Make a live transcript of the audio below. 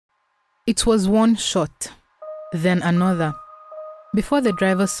It was one shot, then another, before the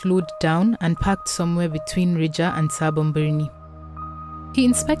driver slowed down and parked somewhere between Rija and Sabon Birni. He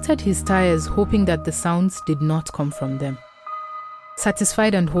inspected his tires, hoping that the sounds did not come from them.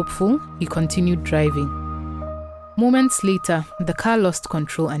 Satisfied and hopeful, he continued driving. Moments later, the car lost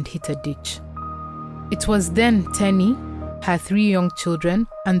control and hit a ditch. It was then Tenny, her 3 young children,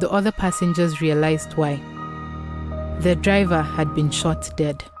 and the other passengers realized why. Their driver had been shot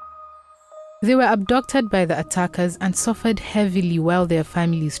dead. They were abducted by the attackers and suffered heavily while their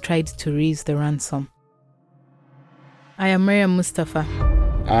families tried to raise the ransom. I am Maryam Mustapha.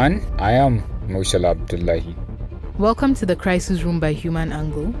 And I am Murtala Abdullahi. Welcome to the Crisis Room by Human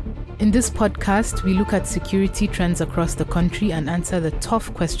Angle. In this podcast, we look at security trends across the country and answer the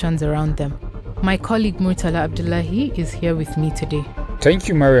tough questions around them. My colleague Murtala Abdullahi is here with me today. Thank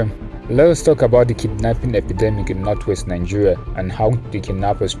you, Maryam. Let us talk about the kidnapping epidemic in northwest Nigeria and how the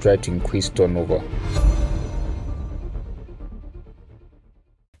kidnappers try to increase turnover.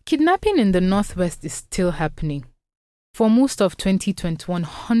 Kidnapping in the northwest is still happening. For most of 2021,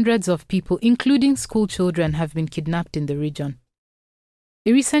 hundreds of people, including school children, have been kidnapped in the region.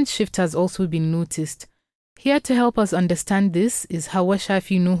 A recent shift has also been noticed. Here to help us understand this is Hauwa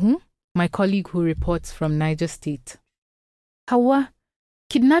Shaffii Nuhu, my colleague who reports from Niger State. Hauwa,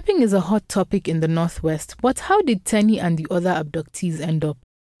 kidnapping is a hot topic in the northwest, but how did Tenny and the other abductees end up?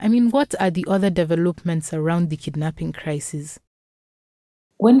 What are the other developments around the kidnapping crisis?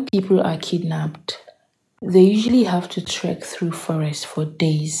 When people are kidnapped, they usually have to trek through forests for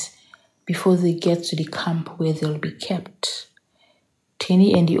days before they get to the camp where they'll be kept.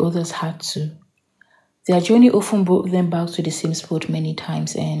 Tenny and the others had to. Their journey often brought them back to the same spot many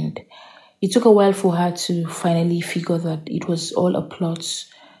times, and it took a while for her to finally figure that it was all a plot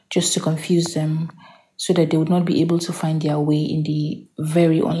just to confuse them so that they would not be able to find their way in the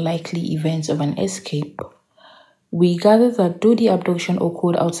very unlikely event of an escape. We gathered that though the abduction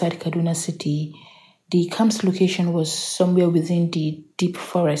occurred outside Kaduna City, the camp's location was somewhere within the deep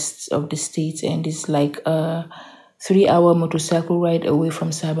forests of the state and is like a 3-hour motorcycle ride away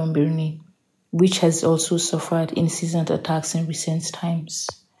from Sabon Birni, which has also suffered incessant attacks in recent times.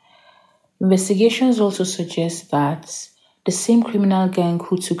 Investigations also suggest that the same criminal gang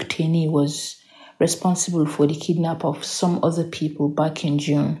who took Tenny was responsible for the kidnap of some other people back in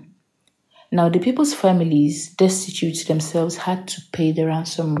June. Now, the people's families, destitute themselves, had to pay the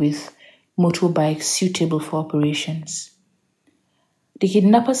ransom with motorbikes suitable for operations. The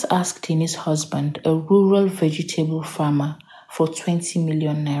kidnappers asked Tenny's husband, a rural vegetable farmer, for 20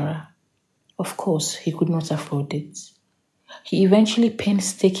 million naira. Of course, he could not afford it. He eventually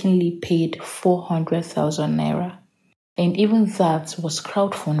painstakingly paid 400,000 naira, and even that was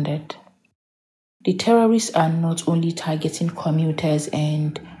crowdfunded. The terrorists are not only targeting commuters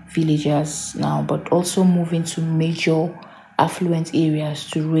and villagers now, but also moving to major affluent areas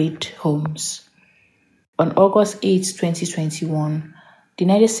to raid homes. On August 8, 2021, the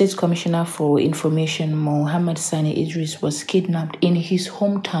United States Commissioner for Information, Muhammed Idris, was kidnapped in his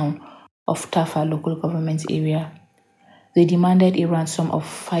hometown of Tafa local government area. They demanded a ransom of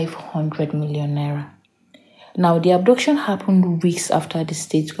 500 million naira. Now, the abduction happened weeks after the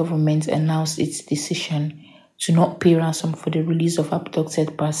state government announced its decision to not pay ransom for the release of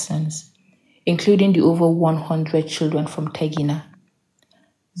abducted persons, including the over 100 children from Tegina.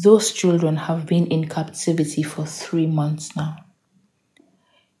 Those children have been in captivity for 3 months now.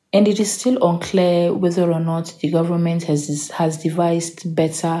 And it is still unclear whether or not the government has devised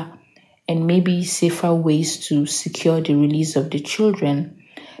better and maybe safer ways to secure the release of the children,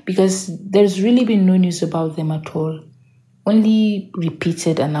 because there's really been no news about them at all. Only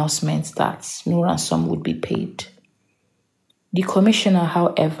repeated announcements that no ransom would be paid. The commissioner,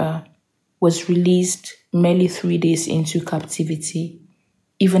 however, was released merely 3 days into captivity,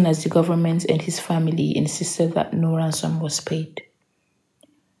 even as the government and his family insisted that no ransom was paid.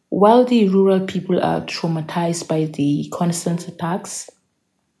 While the rural people are traumatized by the constant attacks,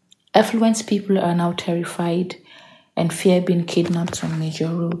 affluent people are now terrified and fear being kidnapped on major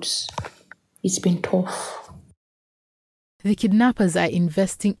roads. It's been tough. The kidnappers are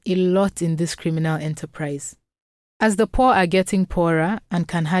investing a lot in this criminal enterprise. As the poor are getting poorer and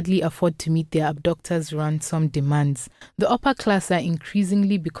can hardly afford to meet their abductors' ransom demands, the upper class are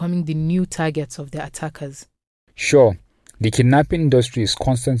increasingly becoming the new targets of the attackers. Sure, the kidnapping industry is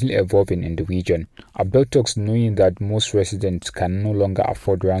constantly evolving in the region. Abductors, knowing that most residents can no longer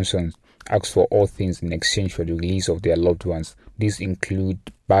afford ransoms, ask for all things in exchange for the release of their loved ones. These include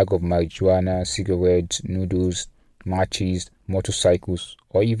bag of marijuana, cigarettes, noodles, matches, motorcycles,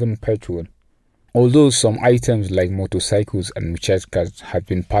 or even petrol. Although some items like motorcycles and muchachas have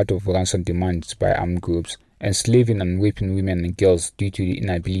been part of ransom demands by armed groups, enslaving and raping women and girls due to the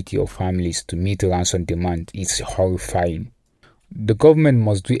inability of families to meet ransom demand is horrifying. The government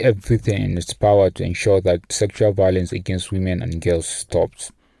must do everything in its power to ensure that sexual violence against women and girls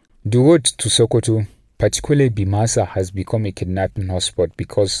stops. The road to Sokoto, particularly Bimasa, has become a kidnapping hotspot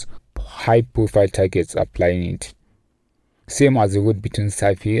because high-profile targets are plying it. Same as the road between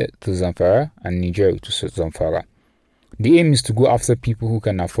Safia to Zamfara and Niger to Zamfara. The aim is to go after people who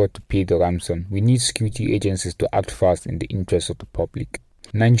can afford to pay the ransom. We need security agencies to act fast in the interest of the public.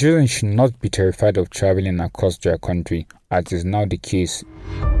 Nigerians should not be terrified of traveling across their country, as is now the case.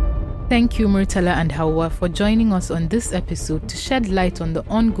 Thank you, Murtala and Hauwa, for joining us on this episode to shed light on the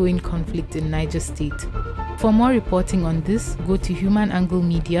ongoing conflict in Niger State. For more reporting on this, go to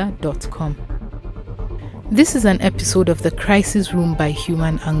humananglemedia.com. This is an episode of The Crisis Room by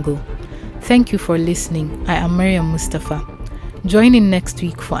Human Angle. Thank you for listening. I am Maryam Mustapha. Join in next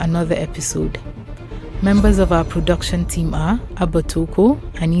week for another episode. Members of our production team are Abba Toko,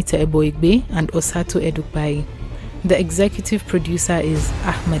 Anita Eboigbe, and Osato Edokpayi. The executive producer is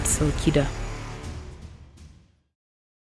Ahmad Salkida.